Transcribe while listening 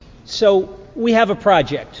So we have a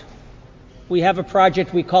project. We have a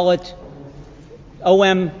project, we call it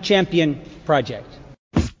OM Champion Project.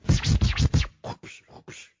 Centre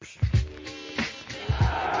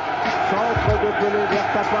de Pelé vers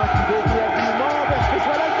Papin qui dévie habilement vers Chris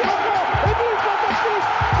qui reprend et but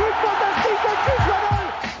fantastique de Chris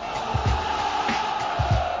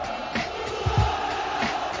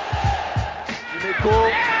Dimeco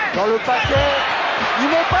dans le paquet, il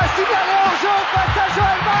n'est pas signalé en jeu face à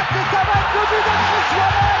Joël Max et ça va être le but de Chris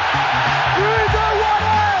Waddell. But de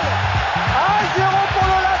Waddell, 1-0 pour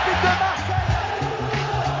l'Olympique de Marseille.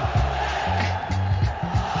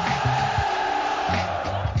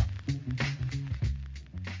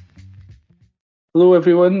 Hello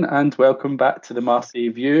everyone and welcome back to the Marseille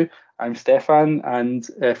View. I'm Stefan and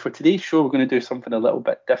for today's show we're going to do something a little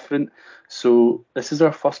bit different. So this is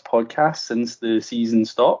our first podcast since the season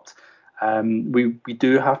stopped. We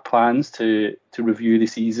do have plans to review the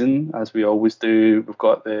season as we always do. We've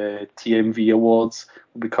got the TMV Awards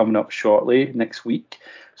will be coming up shortly next week,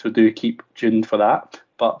 so do keep tuned for that.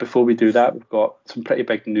 But before we do that, we've got some pretty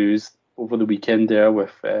big news over the weekend there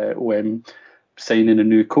with OM signing a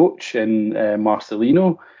new coach in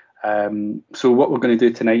Marcelino. So what we're going to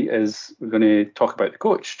do tonight is we're going to talk about the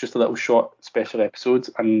coach, just a little short special episode,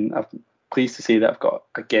 and I'm pleased to say that I've got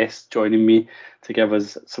a guest joining me to give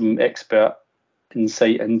us some expert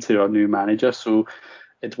insight into our new manager. So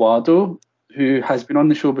Eduardo, who has been on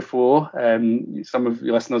the show before, some of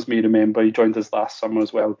your listeners may remember he joined us last summer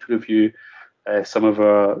as well to review some of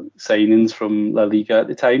our signings from La Liga at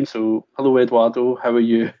the time. So hello Eduardo, how are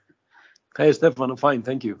you? Hey, Stefan, I'm fine,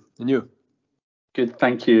 thank you. And you? Good,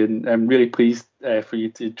 thank you. And I'm really pleased for you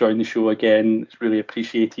to join the show again. It's really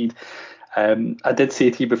appreciated. I did say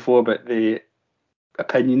to you before about the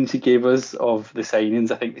opinions you gave us of the signings.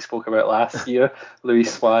 I think we spoke about last year.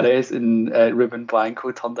 Luis Suarez and Ruben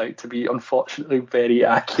Blanco turned out to be, unfortunately, very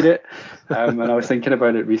accurate. And I was thinking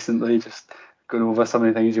about it recently, just going over some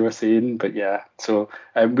of the things you were saying. But yeah, so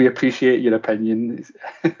we appreciate your opinion.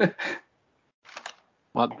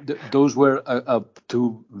 Well, those were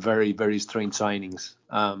two very, very strange signings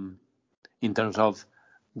in terms of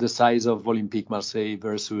the size of Olympique Marseille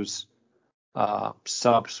versus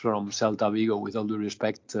subs from Celta Vigo. With all due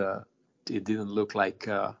respect, it didn't look like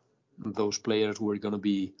those players were going to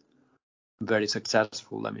be very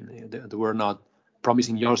successful. I mean, they were not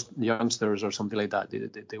promising youngsters or something like that.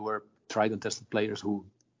 They were tried and tested players who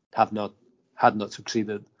had not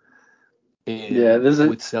succeeded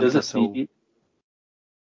with Celta.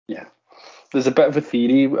 Yeah, there's a bit of a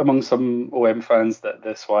theory among some OM fans that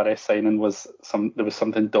the Suarez signing there was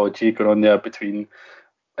something dodgy going on there between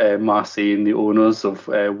Marseille and the owners of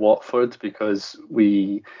Watford, because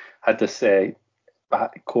we had this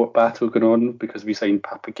court battle going on because we signed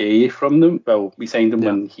Papagay from them. Well, we signed him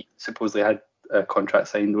when he supposedly had a contract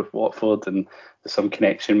signed with Watford, and there's some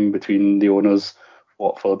connection between the owners of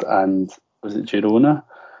Watford and, was it Girona?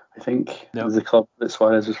 I think was the club that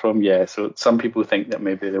Suarez was from. Yeah, so some people think that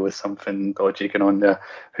maybe there was something dodgy going on there.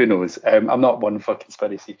 Who knows? I'm not one for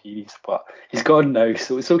conspiracy theories, but he's gone now,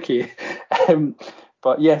 so it's okay.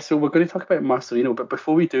 But yeah, so we're going to talk about Marcelino. But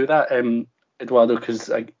before we do that, Eduardo, because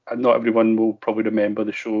not everyone will probably remember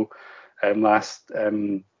the show last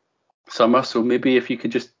summer, so maybe if you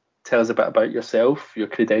could just tell us a bit about yourself, your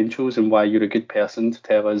credentials, and why you're a good person to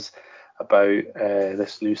tell us about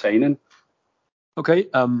this new signing. Okay,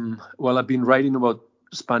 well, I've been writing about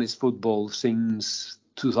Spanish football since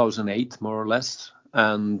 2008, more or less,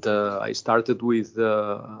 and I started with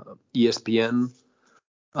ESPN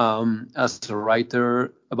as a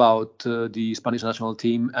writer about the Spanish national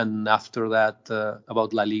team, and after that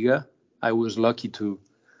about La Liga. I was lucky to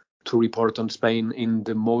report on Spain in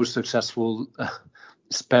the most successful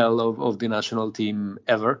spell of the national team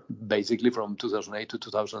ever, basically from 2008 to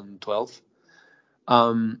 2012.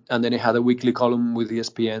 And then I had a weekly column with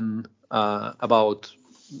ESPN about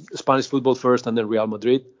Spanish football first and then Real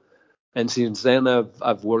Madrid. And since then,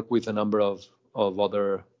 I've worked with a number of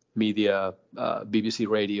other media, BBC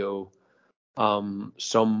Radio,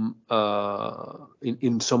 some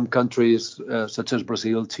in some countries such as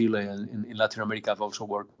Brazil, Chile, and in Latin America. I've also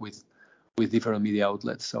worked with different media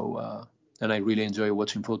outlets. So and I really enjoy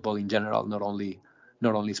watching football in general, not only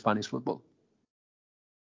Spanish football.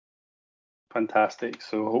 Fantastic.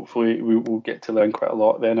 So hopefully we will get to learn quite a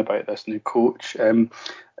lot then about this new coach.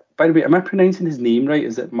 By the way, am I pronouncing his name right?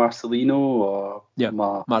 Is it Marcelino or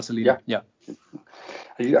Marcelino? Yeah.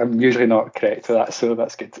 I'm usually not correct to that, so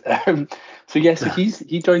that's good. So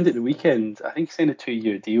he joined at the weekend. I think he signed a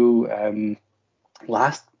 2-year deal.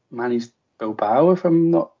 Last managed Bilbao, if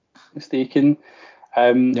I'm not mistaken.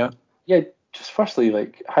 just firstly,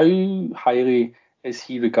 like, how highly is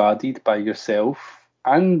he regarded by yourself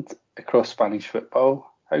and across Spanish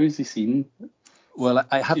football? How is he seen? Well,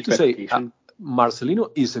 I have His to say, reputation?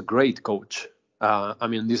 Marcelino is a great coach. I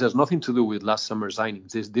mean, this has nothing to do with last summer's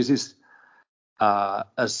signings. This is,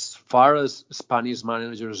 as far as Spanish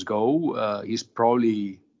managers go, he's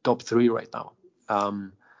probably top 3 right now.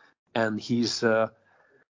 And he's a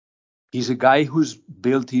guy who's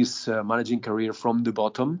built his managing career from the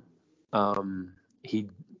bottom. He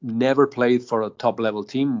never played for a top level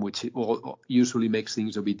team, which usually makes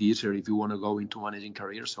things a bit easier if you want to go into managing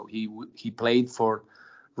career. So he played for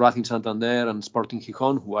Racing Santander and Sporting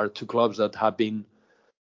Gijón, who are 2 clubs that have been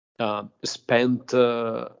spent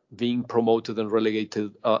being promoted and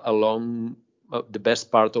relegated along the best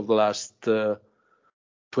part of the last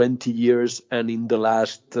 20 years, and in the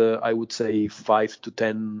last, I would say, 5 to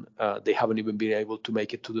 10, they haven't even been able to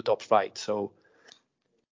make it to the top 5. So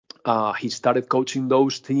he started coaching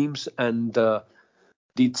those teams and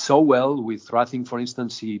did so well with Racing, for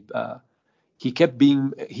instance. He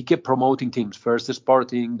kept promoting teams, first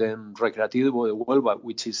Sporting, then Recreativo de Huelva,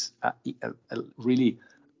 which is really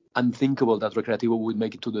unthinkable that Recreativo would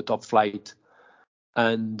make it to the top flight.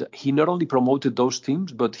 And he not only promoted those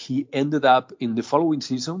teams, but he ended up in the following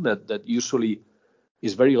season that usually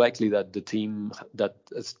is very likely that the team that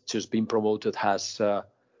has just been promoted has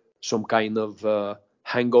some kind of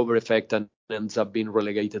hangover effect and ends up being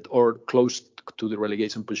relegated or close to the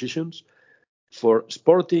relegation positions. For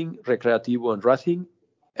Sporting, Recreativo, and Racing,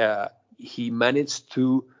 he managed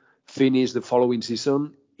to finish the following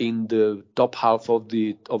season in the top half of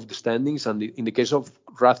the standings. And in the case of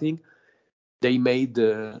Racing, they made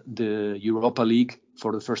the Europa League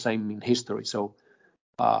for the first time in history. So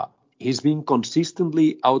he's been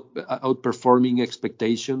consistently outperforming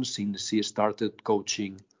expectations since he started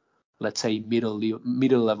coaching, let's say,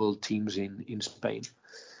 middle level teams in Spain.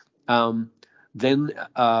 Then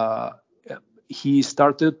he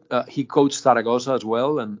coached Zaragoza as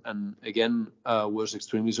well, and again was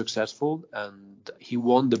extremely successful, and he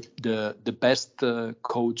won the best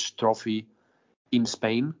coach trophy in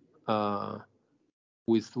Spain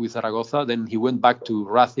with Zaragoza. Then he went back to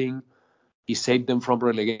Racing. He saved them from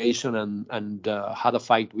relegation and had a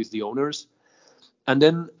fight with the owners, and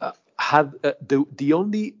then had the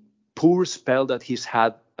only poor spell that he's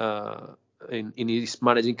had in his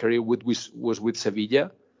managing career was with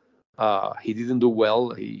Sevilla. He didn't do well.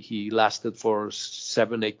 He lasted for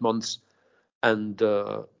 7-8 months and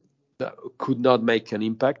could not make an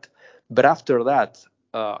impact. But after that,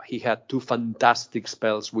 he had 2 fantastic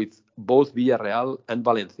spells with both Villarreal and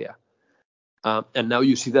Valencia. And now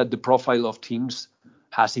you see that the profile of teams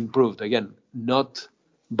has improved. Again, not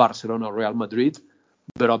Barcelona or Real Madrid,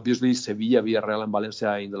 but obviously Sevilla, Villarreal, and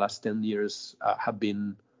Valencia in the last 10 years have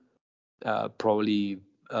been probably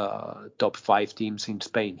top 5 teams in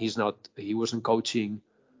Spain. He wasn't coaching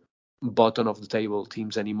bottom of the table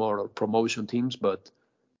teams anymore or promotion teams, but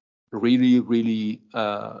really, really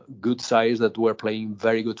good sides that were playing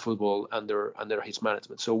very good football under his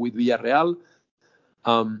management. So with Villarreal,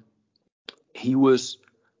 he was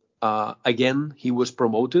he was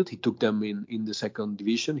promoted. He took them in the second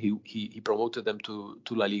division. He promoted them to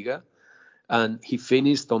La Liga, and he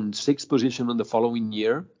finished on 6th position on the following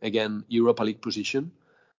year. Again, Europa League position,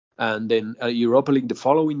 and then Europa League the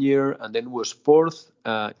following year, and then was 4th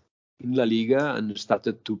in La Liga and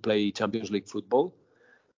started to play Champions League football.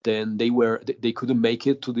 Then they couldn't make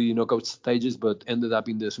it to the knockout stages, but ended up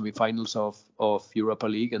in the semifinals of Europa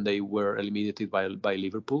League, and they were eliminated by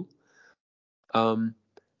Liverpool.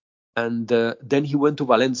 And then he went to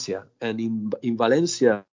Valencia, and in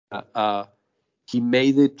Valencia he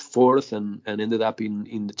made it 4th and ended up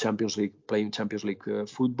in the Champions League, playing Champions League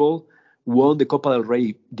football. Won the Copa del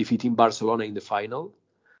Rey, defeating Barcelona in the final,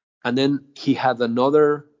 and then he had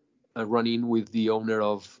another run-in with the owner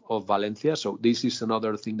of Valencia. So this is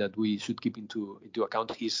another thing that we should keep into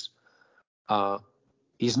account. He's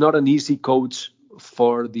not an easy coach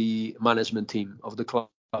for the management team of the club.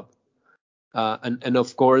 And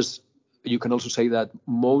of course, you can also say that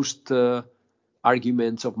most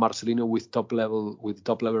arguments of Marcelino with top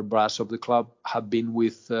level brass of the club have been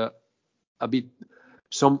with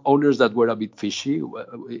some owners that were a bit fishy.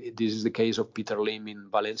 This is the case of Peter Lim in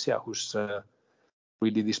Valencia, who's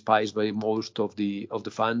really despised by most of the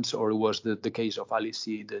fans, or it was the case of Ali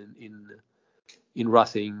Seed in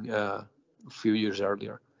Racing a few years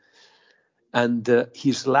earlier. And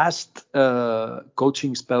his last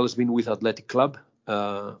coaching spell has been with Athletic Club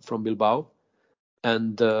from Bilbao,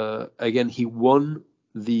 and again he won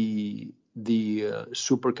the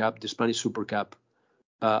Super Cup, the Spanish Super Cup,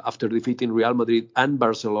 after defeating Real Madrid and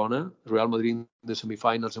Barcelona. Real Madrid in the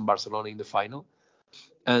semifinals and Barcelona in the final.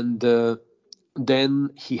 And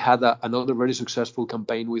then he had another very successful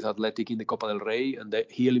campaign with Athletic in the Copa del Rey, and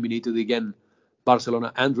he eliminated again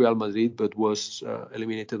Barcelona and Real Madrid, but was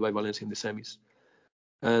eliminated by Valencia in the semis.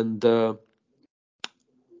 And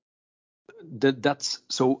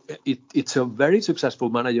it's a very successful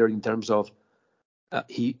manager in terms of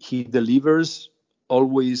he delivers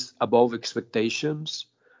always above expectations,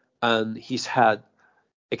 and he's had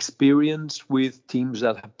experience with teams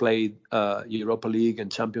that have played Europa League and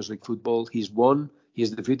Champions League football. He's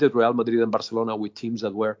defeated Real Madrid and Barcelona with teams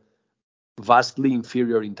that were vastly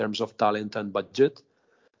inferior in terms of talent and budget.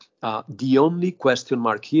 The only question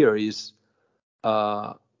mark here is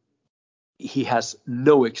he has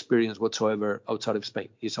no experience whatsoever outside of Spain.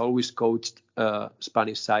 He's always coached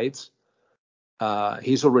Spanish sides.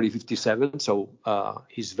 He's already 57, so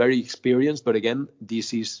he's very experienced. But again,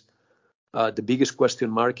 this is the biggest question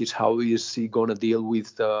mark is how is he going to deal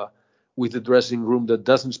with the dressing room that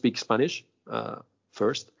doesn't speak Spanish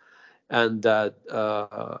first, and that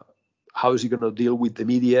how is he going to deal with the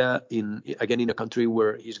media in a country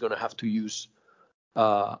where he's going to have to use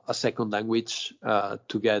a second language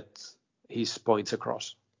to get his points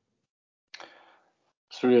across.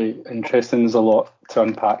 It's really interesting. There's a lot to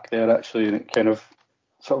unpack there, actually, and it kind of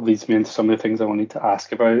sort of leads me into some of the things I wanted to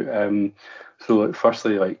ask about.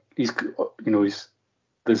 Firstly,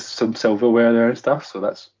 there's some silverware there and stuff, so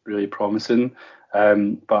that's really promising.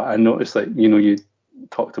 But I noticed, you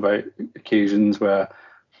talked about occasions where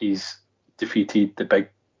he's defeated the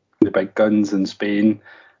big guns in Spain,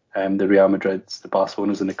 the Real Madrids, the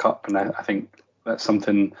Barcelonas in the Cup, and I think that's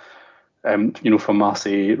something, for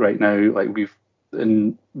Marseille right now, we've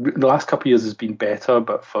in the last couple of years has been better,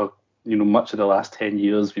 but for much of the last 10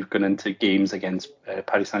 years we've gone into games against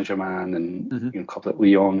Paris Saint-Germain and clubs like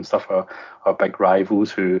Lyon and stuff are big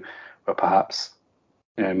rivals who were perhaps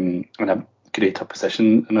in a greater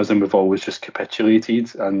position than us, and we've always just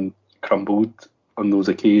capitulated and crumbled on those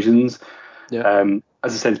occasions. Yeah.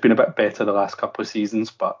 As I said, it's been a bit better the last couple of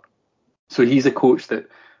seasons, but so he's a coach that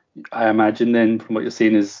I imagine then, from what you're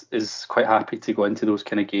saying, is quite happy to go into those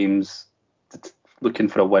kind of games looking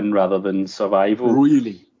for a win rather than survival.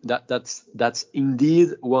 Really, that's indeed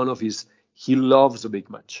one of his. He loves a big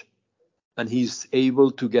match, and he's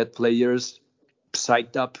able to get players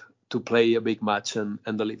psyched up to play a big match and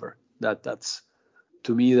deliver. That's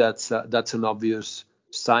to me that's an obvious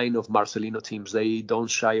sign of Marcelino teams. They don't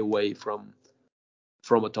shy away from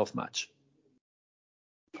a tough match.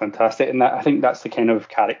 Fantastic, and I think that's the kind of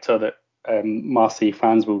character that Marseille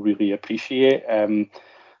fans will really appreciate.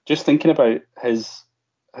 Just thinking about his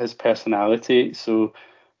personality. So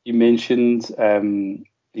you mentioned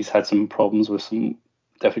he's had some problems with some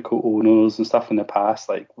difficult owners and stuff in the past.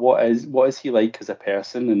 What is he like as a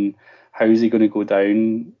person, and how is he going to go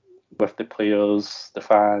down with the players, the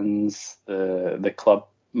fans, the club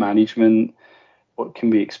management? What can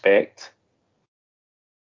we expect?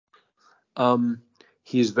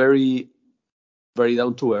 He's very, very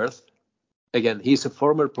down to earth. Again, he's a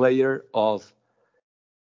former player of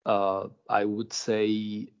I would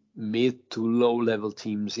say mid to low level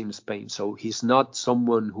teams in Spain. So he's not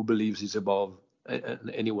someone who believes he's above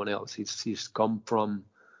anyone else. He's come to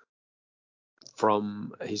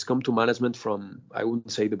management from, I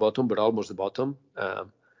wouldn't say the bottom, but almost the bottom.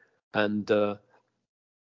 And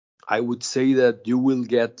I would say that you will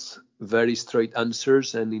get very straight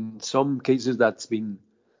answers, and in some cases that's been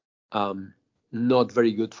not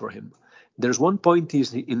very good for him. There's one point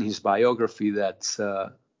in his biography that's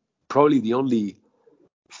probably the only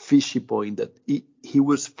fishy point, that he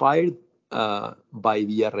was fired by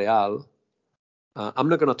Villarreal. I'm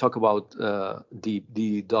not going to talk about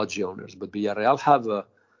the dodgy owners, but Villarreal have a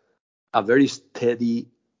very steady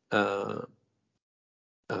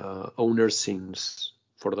owner since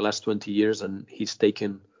for the last 20 years, and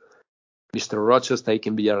Mr. Rocha's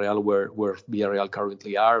taken Villarreal where Villarreal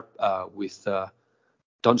currently are, with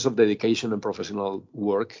tons of dedication and professional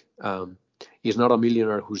work. He's not a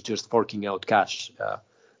millionaire who's just forking out cash.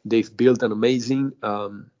 They've built an amazing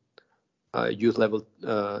youth level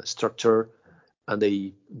structure, and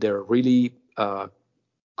they're really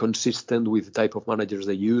consistent with the type of managers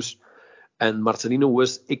they use. And Marcelino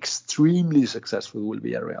was extremely successful with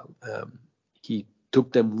Villarreal. He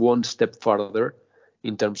took them one step further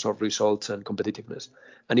in terms of results and competitiveness.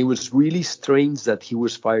 And it was really strange that he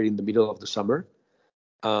was fired in the middle of the summer,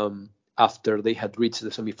 after they had reached the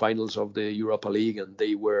semifinals of the Europa League and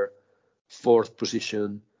they were fourth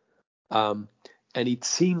position. And it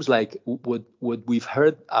seems like what we've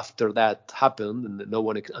heard after that happened, and no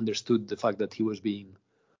one understood the fact that he was being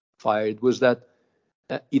fired was that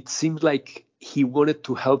it seemed like he wanted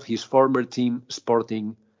to help his former team,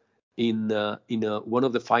 Sporting, in one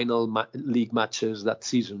of the final league matches that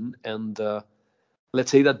season, and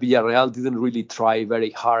let's say that Villarreal didn't really try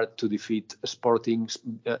very hard to defeat Sporting.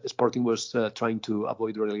 Sporting was trying to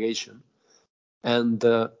avoid relegation, and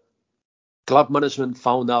club management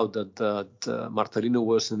found out that Marcelino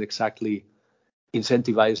wasn't exactly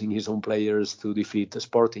incentivizing his own players to defeat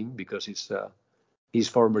Sporting because it's his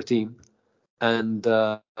former team. And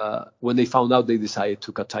when they found out, they decided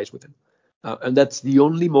to cut ties with him. And that's the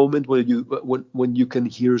only moment where when you can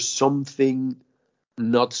hear something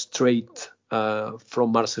not straight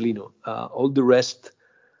from Marcelino. All the rest,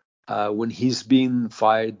 when he's been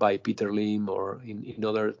fired by Peter Lim or in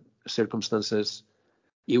other circumstances,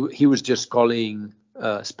 he was just calling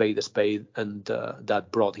spade a spade, and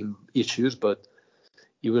that brought him issues. But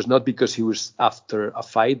it was not because he was after a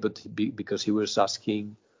fight, but because he was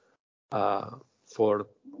asking for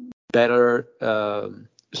better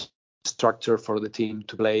structure for the team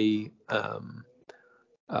to play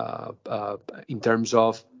in terms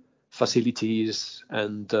of facilities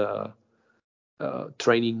and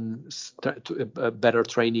training, better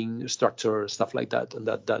training structure, stuff like that, and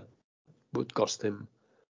that would cost him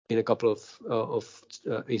in a couple of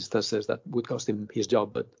instances that would cost him his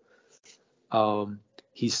job. But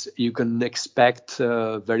you can expect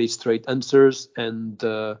very straight answers and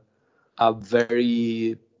a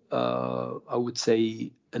very, I would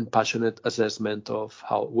say, and passionate assessment of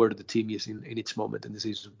where the team is in each moment in the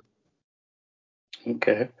season.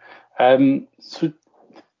 Okay. So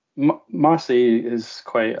Marseille is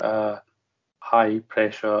quite a high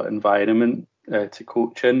pressure environment to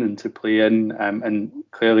coach in and to play in, and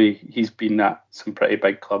clearly he's been at some pretty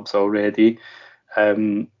big clubs already.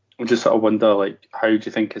 I just sort of wonder, like, how do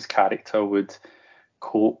you think his character would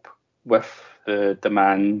cope with the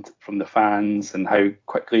demand from the fans, and how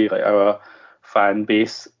quickly, like, our fan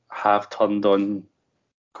base have turned on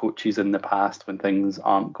coaches in the past when things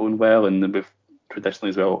aren't going well, and we've traditionally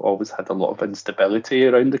as well always had a lot of instability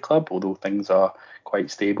around the club, although things are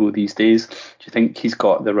quite stable these days. Do you think he's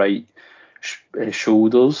got the right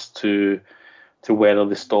shoulders to weather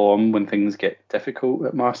the storm when things get difficult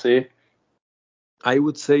at Marseille? I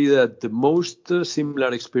would say that the most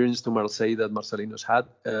similar experience to Marseille that Marcelino's had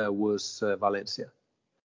was Valencia.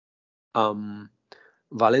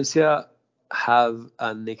 Valencia have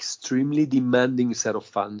an extremely demanding set of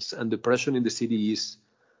fans, and the pressure in the city is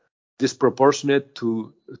disproportionate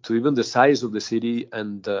to even the size of the city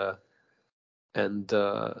and the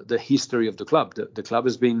history of the club. The club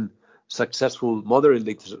has been successful,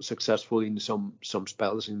 moderately successful in some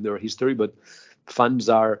spells in their history, but fans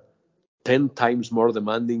are 10 times more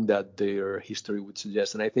demanding than their history would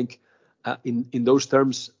suggest. And I think in those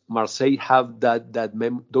terms, Marseille have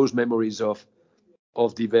those memories of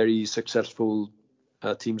the very successful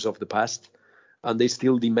teams of the past, and they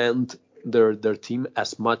still demand their team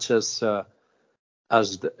as much as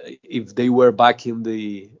if they were back in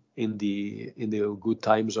the good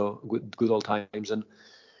times or good old times.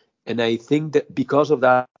 And I think that because of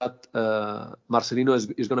that, Marcelino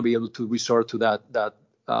is going to be able to resort to that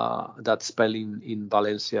spell in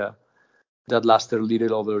Valencia that lasted a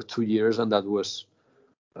little over 2 years, and that was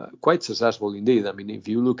quite successful indeed. I mean, if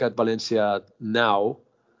you look at Valencia now,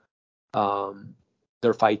 they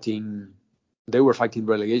were fighting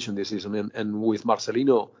relegation this season, and with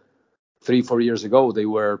Marcelino 3-4 years ago, they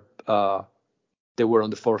were on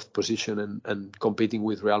the 4th position and competing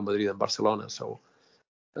with Real Madrid and Barcelona. So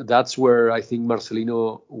that's where I think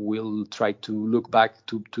Marcelino will try to look back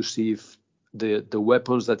to see if the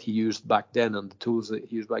weapons that he used back then and the tools that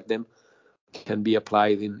he used back then can be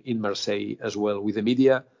applied in Marseille as well, with the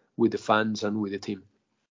media, with the fans, and with the team.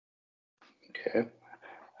 Okay.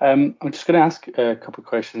 I'm just going to ask a couple of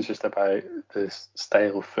questions just about the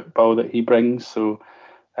style of football that he brings. So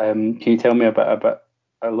can you tell me a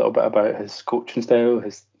little bit about his coaching style,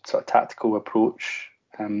 his sort of tactical approach?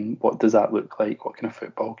 What does that look like? What kind of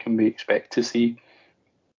football can we expect to see?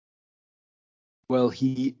 Well,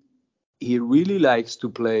 he really likes to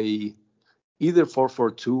play either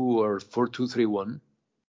 4-4-2 or 4-2-3-1.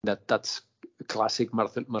 That's classic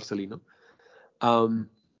Marcelino.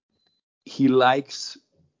 He likes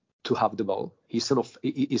to have the ball. He's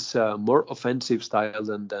more offensive style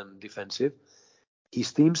than defensive.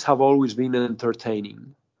 His teams have always been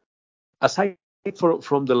entertaining. Aside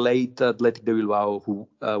from the late Athletic de Bilbao, who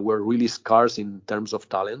were really scarce in terms of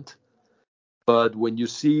talent, but when you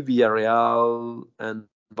see Villarreal and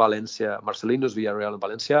Valencia, Marcelino's Villarreal and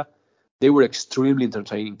Valencia, they were extremely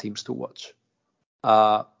entertaining teams to watch.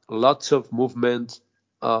 Lots of movement,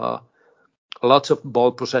 lots of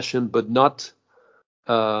ball possession, but not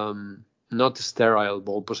sterile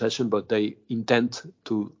ball possession, but they intend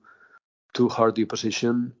to hurt the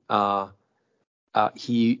opposition.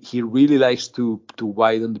 He really likes to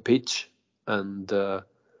widen the pitch, and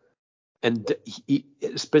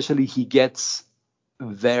especially he gets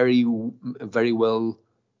very very well.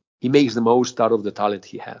 He makes the most out of the talent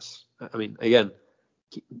he has. I mean, again,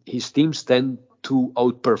 his teams tend to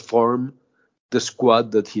outperform the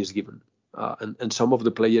squad that he is given, and some of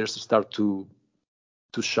the players start to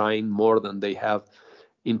shine more than they have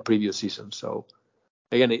in previous seasons. So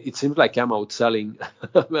again, it seems like I'm outselling,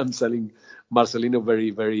 I'm selling Marcelino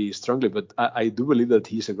very, very strongly, but I do believe that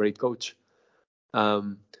he's a great coach.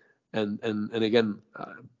 And again,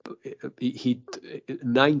 he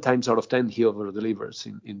 9 times out of 10 he over delivers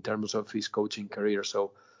in terms of his coaching career.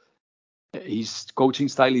 So his coaching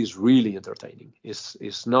style is really entertaining.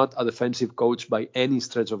 He's not a defensive coach by any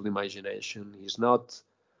stretch of the imagination. He's not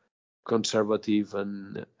conservative,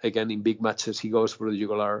 and again, in big matches he goes for the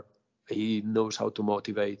jugular. He knows how to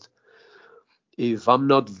motivate. If I'm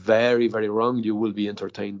not very, very wrong, you will be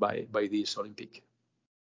entertained by this Olympic.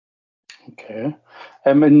 Okay.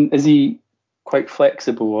 And is he quite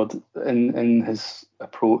flexible in his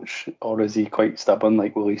approach, or is he quite stubborn?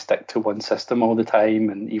 Like, will he stick to one system all the time,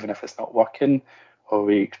 and even if it's not working, or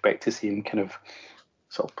we expect to see him kind of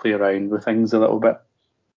sort of play around with things a little bit?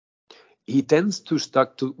 He tends to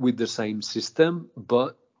stuck with the same system,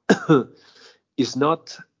 but it's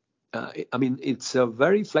not. I mean, it's a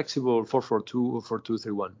very flexible 4-4-2 or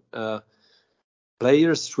 4-2-3-1.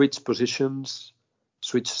 Players switch positions,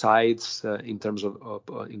 switch sides in terms of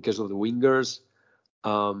in case of the wingers,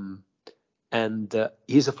 and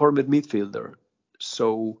he's a forward midfielder,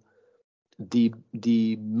 so the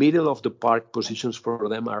middle of the park positions for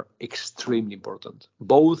them are extremely important.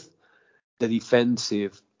 Both the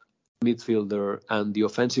defensive midfielder and the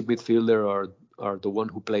offensive midfielder are the one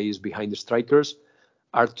who plays behind the strikers,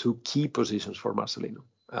 are 2 key positions for Marcelino.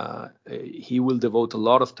 He will devote a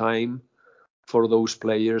lot of time for those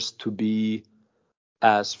players to be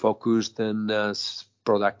as focused and as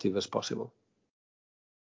productive as possible.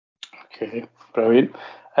 Okay, brilliant.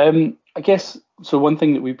 I guess so. One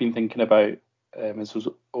thing that we've been thinking about as those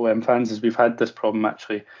OM fans is we've had this problem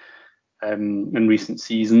actually in recent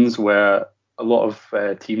seasons where a lot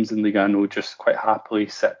of teams in Ligue 1 will just quite happily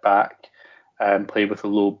sit back and play with a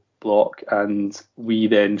low block, and we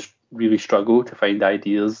then really struggle to find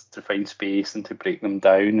ideas, to find space, and to break them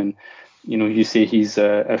down. And you say he's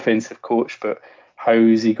an offensive coach, but how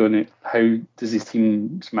does his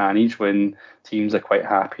teams manage when teams are quite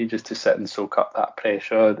happy just to sit and soak up that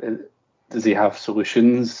pressure? Does he have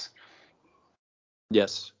solutions?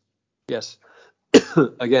 Yes.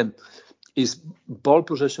 Again, is ball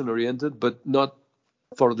possession oriented, but not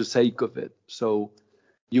for the sake of it. So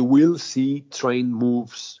you will see trained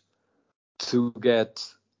moves to get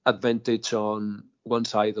advantage on one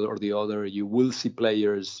side or the other. You will see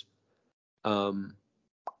players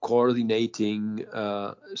coordinating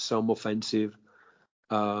some offensive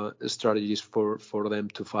strategies for them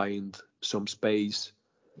to find some space.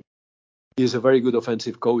 He's a very good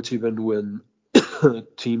offensive coach, even when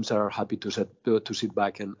teams are happy to sit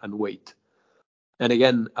back and wait. And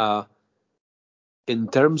again, in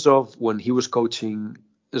terms of when he was coaching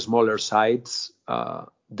smaller sides,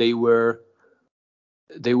 they were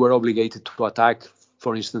obligated to attack,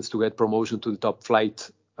 for instance, to get promotion to the top flight.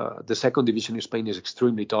 The second division in Spain is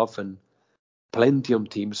extremely tough, and plenty of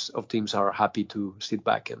teams are happy to sit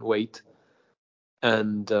back and wait.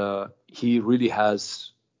 And he really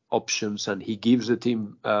has options, and he gives the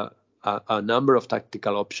team a number of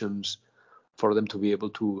tactical options for them to be able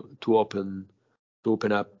to open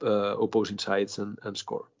up opposing sides and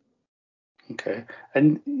score. Okay,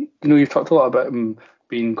 and you've talked a lot about him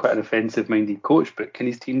being quite an offensive-minded coach, but can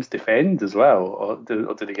his teams defend as well, or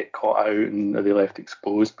do they get caught out and are they left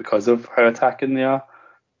exposed because of how attacking they are?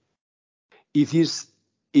 If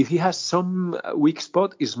he has some weak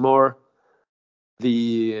spot, is more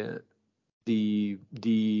the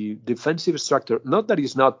defensive structure. Not that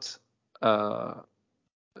he's not a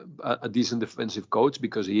decent defensive coach,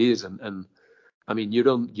 because he is, and I mean, you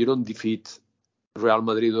don't defeat Real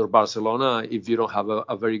Madrid or Barcelona if you don't have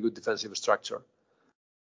a very good defensive structure.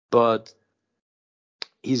 But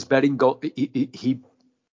he's better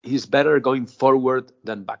going forward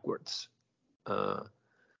than backwards. I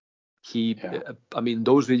mean,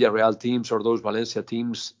 those Villarreal teams or those Valencia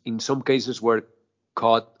teams, in some cases, were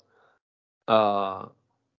caught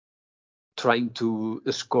trying to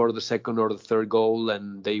score the second or the third goal,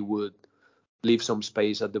 and they would leave some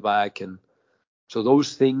space at the back. And So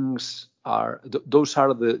those things are those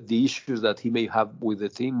are the issues that he may have with the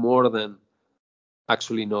team more than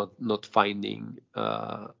actually not finding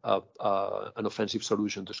an offensive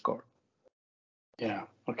solution to score. Yeah.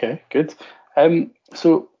 Okay. Good.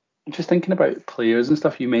 So just thinking about players and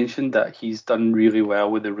stuff, you mentioned that he's done really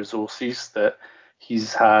well with the resources that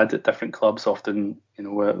he's had at different clubs, often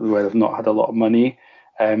where they've not had a lot of money.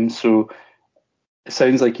 So it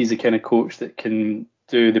sounds like he's the kind of coach that can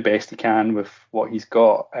do the best he can with what he's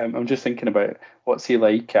got. I'm just thinking about what's he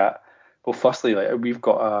like at. Well, firstly, like we've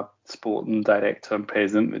got a sporting director and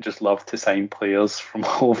president that just love to sign players from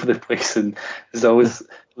all over the place, and there's always a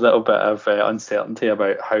little bit of uncertainty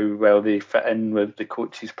about how well they fit in with the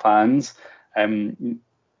coach's plans. And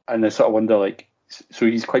I sort of wonder, like, so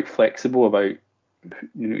he's quite flexible about,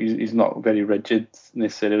 he's not very rigid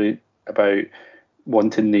necessarily about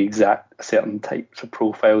wanting the exact certain types of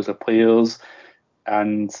profiles of players.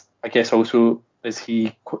 And I guess also, is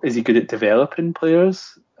he good at developing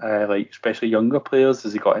players, like especially younger players?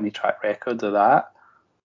 Has he got any track record of that?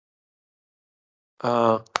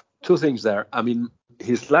 Two things there. I mean,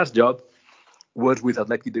 his last job was with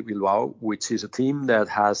Athletic de Bilbao, which is a team that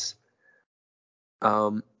has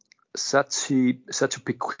such a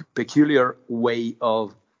peculiar way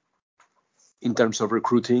of, in terms of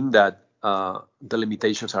recruiting, that the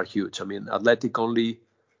limitations are huge. I mean, Athletic only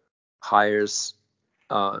hires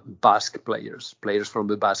Basque players from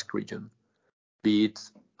the Basque region, be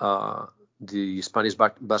it the Spanish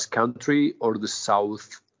Basque Country or the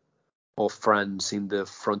south of France in the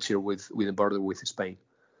frontier with the border with Spain.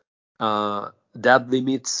 That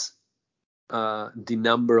limits the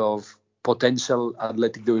number of potential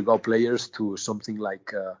Athletic de Bilbao players to something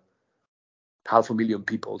like 500,000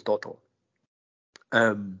 people total.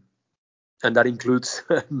 And that includes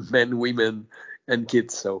men, women, and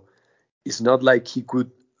kids. So it's not like he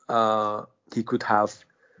could have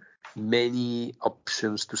many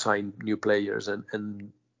options to sign new players,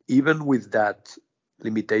 and even with that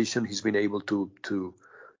limitation, he's been able to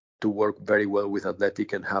work very well with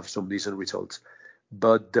Athletic and have some decent results.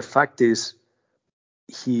 But the fact is,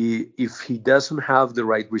 if he doesn't have the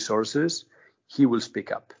right resources, he will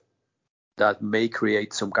speak up. That may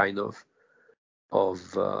create some kind of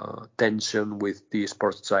tension with the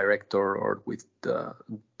sports director or with the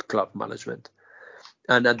club management.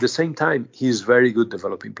 And at the same time, he's very good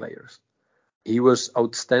developing players. He was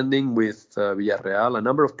outstanding with Villarreal. A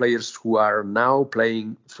number of players who are now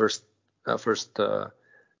playing first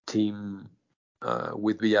team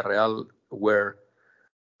with Villarreal were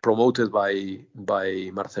promoted by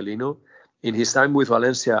Marcelino. In his time with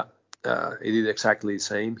Valencia, he did exactly the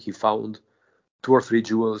same. He found 2 or 3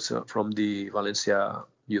 jewels from the Valencia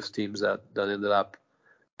youth teams that ended up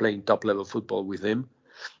playing top level football with him.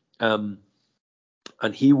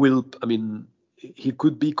 And he will, I mean, he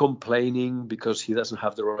could be complaining because he doesn't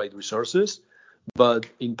have the right resources, but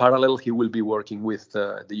in parallel, he will be working with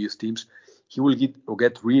the youth teams. He will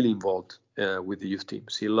get really involved with the youth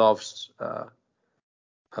teams. He loves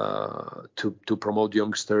to promote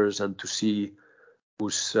youngsters and to see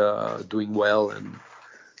who's doing well and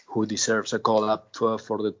who deserves a call up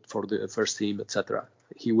for the first team, etc.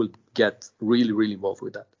 He will get really, really involved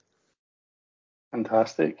with that.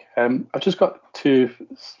 Fantastic. I've just got 2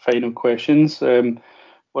 final questions. One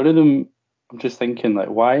of them, I'm just thinking, like,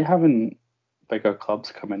 why haven't bigger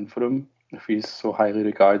clubs come in for him if he's so highly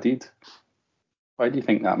regarded? Why do you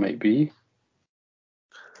think that might be?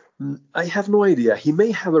 I have no idea. He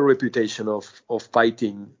may have a reputation of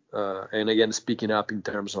fighting and again speaking up in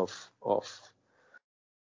terms of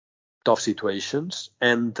tough situations.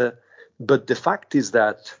 But the fact is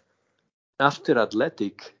that after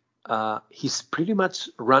Athletic, he's pretty much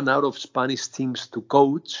run out of Spanish teams to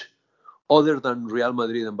coach other than Real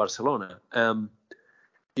Madrid and Barcelona.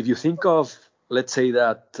 If you think of, let's say,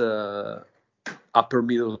 that upper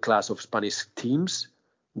middle class of Spanish teams,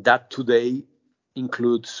 that today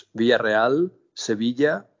includes Villarreal,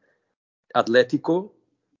 Sevilla, Atletico,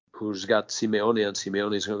 who's got Simeone, and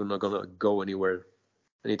Simeone is not going to go anywhere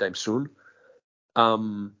anytime soon.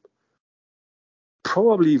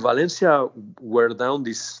 Probably Valencia were down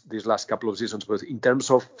these last couple of seasons, but in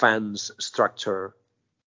terms of fans, structure,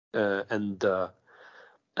 and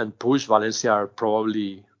push, Valencia are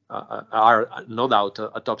probably are no doubt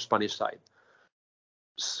a top Spanish side.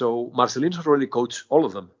 So Marcelino's already coached all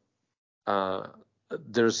of them.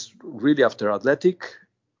 There's really, after Athletic,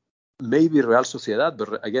 maybe Real Sociedad,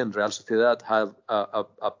 but again, Real Sociedad have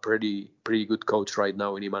a pretty good coach right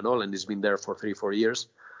now in Imanol, and he's been there for 3-4 years.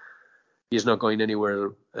 He's not going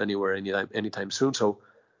anywhere anytime soon. So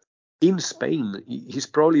in Spain, he's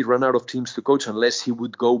probably run out of teams to coach unless he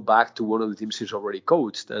would go back to one of the teams he's already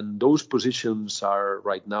coached. And those positions are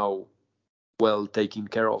right now well taken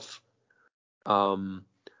care of.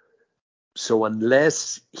 So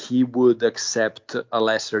unless he would accept a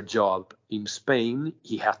lesser job in Spain,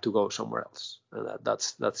 he had to go somewhere else. And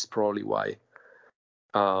that's probably why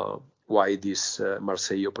this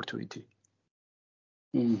Marseille opportunity.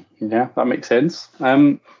 Yeah, that makes sense.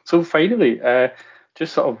 So finally,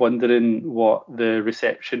 just sort of wondering what the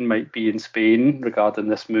reception might be in Spain regarding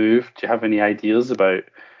this move. Do you have any ideas about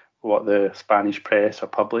what the Spanish press or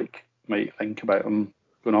public might think about him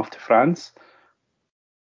going off to France?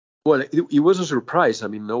 Well, it was a surprise. I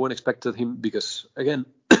mean, no one expected him because, again,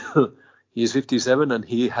 he's 57 and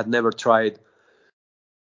he had never tried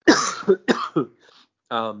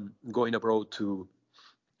going abroad to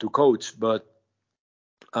coach. But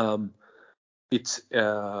it's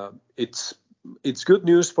good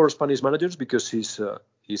news for Spanish managers because he's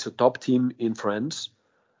a top team in France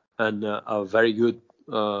and a very good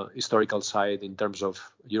historical side in terms of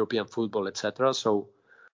European football, etc. So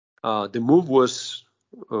the move was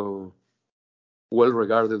well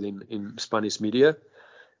regarded in Spanish media,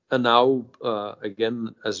 and now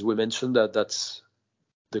again, as we mentioned, that's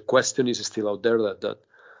the question is still out there that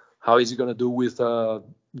how is he going to do with a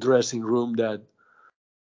dressing room that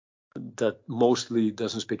mostly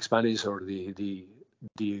doesn't speak Spanish, or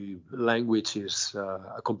the language is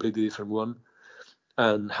a completely different one,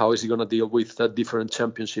 and how is he going to deal with a different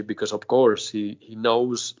championship, because of course he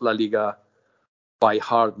knows La Liga by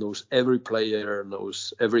heart, knows every player,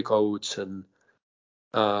 knows every coach, and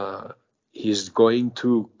he's going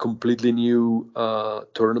to completely new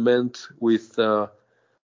tournament with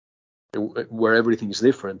where everything is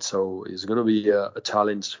different. So it's going to be a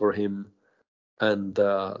challenge for him, and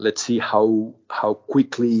let's see how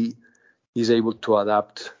quickly he's able to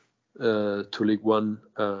adapt to League One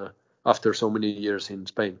after so many years in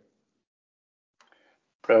Spain.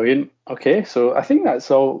 Brilliant. Okay, so I think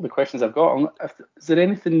that's all the questions I've got. Is there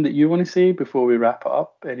anything that you want to say before we wrap it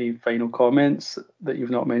up? Any final comments that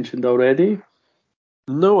you've not mentioned already?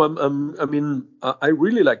 No, I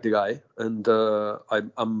really like the guy, and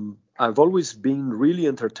I've always been really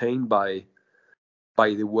entertained by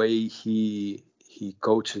the way he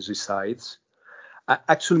coaches his sides.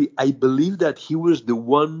 I believe that he was the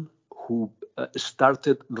one who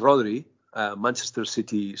started Rodri, Manchester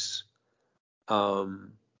City's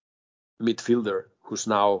midfielder, who's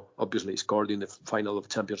now obviously scored in the final of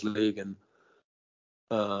Champions League and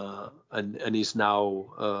is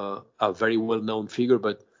now a very well-known figure.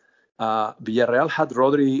 But Villarreal had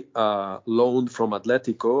Rodri loaned from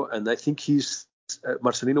Atletico, and I think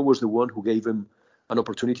Marcelino was the one who gave him an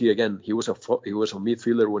opportunity again. He was a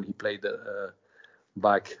midfielder when he played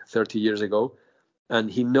back 30 years ago, and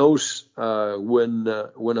he knows when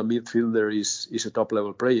a midfielder is a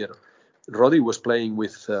top-level player. Rodri was playing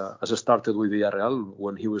as a starter with Villarreal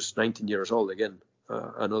when he was 19 years old. Again,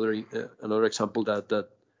 another example that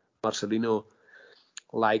Marcelino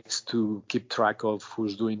likes to keep track of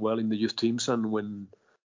who's doing well in the youth teams, and when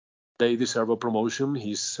they deserve a promotion,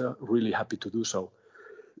 he's really happy to do so.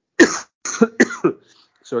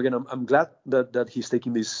 So again, I'm glad that he's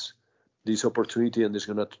taking this opportunity and is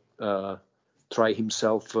going to try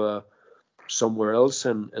himself somewhere else,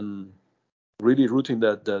 and really rooting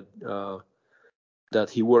that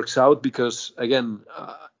he works out, because again,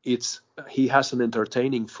 he has an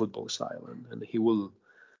entertaining football style, and he will,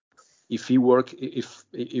 if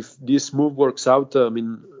this move works out,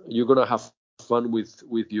 you're gonna have fun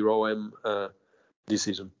with your OM this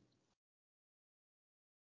season.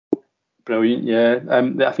 Brilliant, yeah.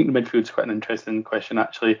 I think the midfield is quite an interesting question,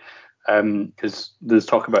 actually, because there's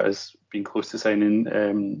talk about us being close to signing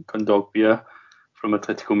Kondogbia from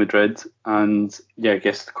Atletico Madrid, and yeah, I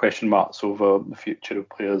guess the question marks over the future of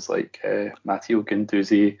players like Matteo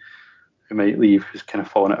Guendouzi, who might leave, who's kind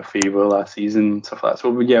of fallen out of favour last season, stuff like that.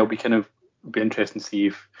 So yeah, it'll be interesting to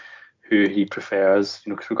see who he prefers,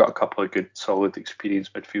 because we've got a couple of good, solid,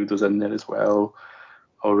 experienced midfielders in there as well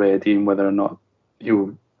already, and whether or not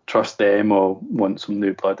he'll trust them or want some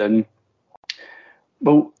new blood in.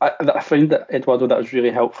 Well, I find that, Eduardo, that was really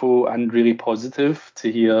helpful and really positive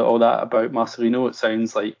to hear all that about Marcelino. It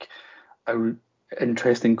sounds like an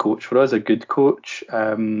interesting coach for us, a good coach,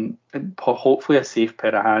 and hopefully a safe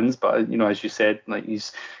pair of hands. But as you said, like he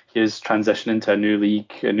is transitioning to a new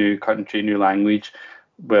league, a new country, new language,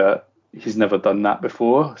 where he's never done that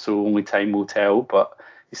before. So only time will tell. But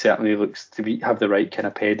he certainly looks to have the right kind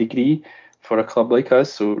of pedigree for a club like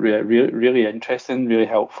us. So really, really interesting, really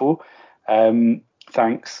helpful.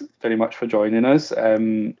 Thanks very much for joining us.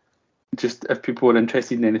 just if people are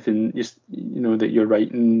interested in anything, just that you're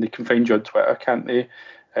writing, they can find you on Twitter, can't they?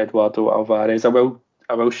 Eduardo Alvarez. I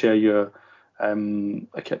will share your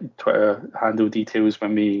Twitter handle details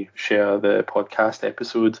when we share the podcast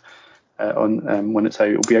episode on when it's out.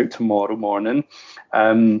 It'll be out tomorrow morning.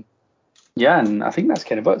 Yeah, and I think that's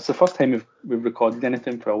kind of it. It's the first time we've recorded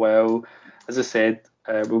anything for a while. As I said,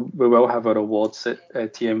 we will have our awards at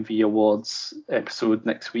TMV Awards episode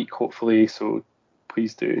next week, hopefully. So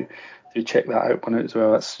please do check that out as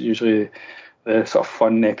well. That's usually the sort of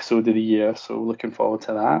fun episode of the year. So looking forward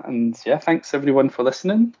to that. And yeah, thanks everyone for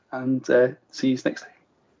listening, and see you next time.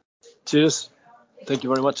 Cheers. Thank you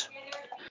very much.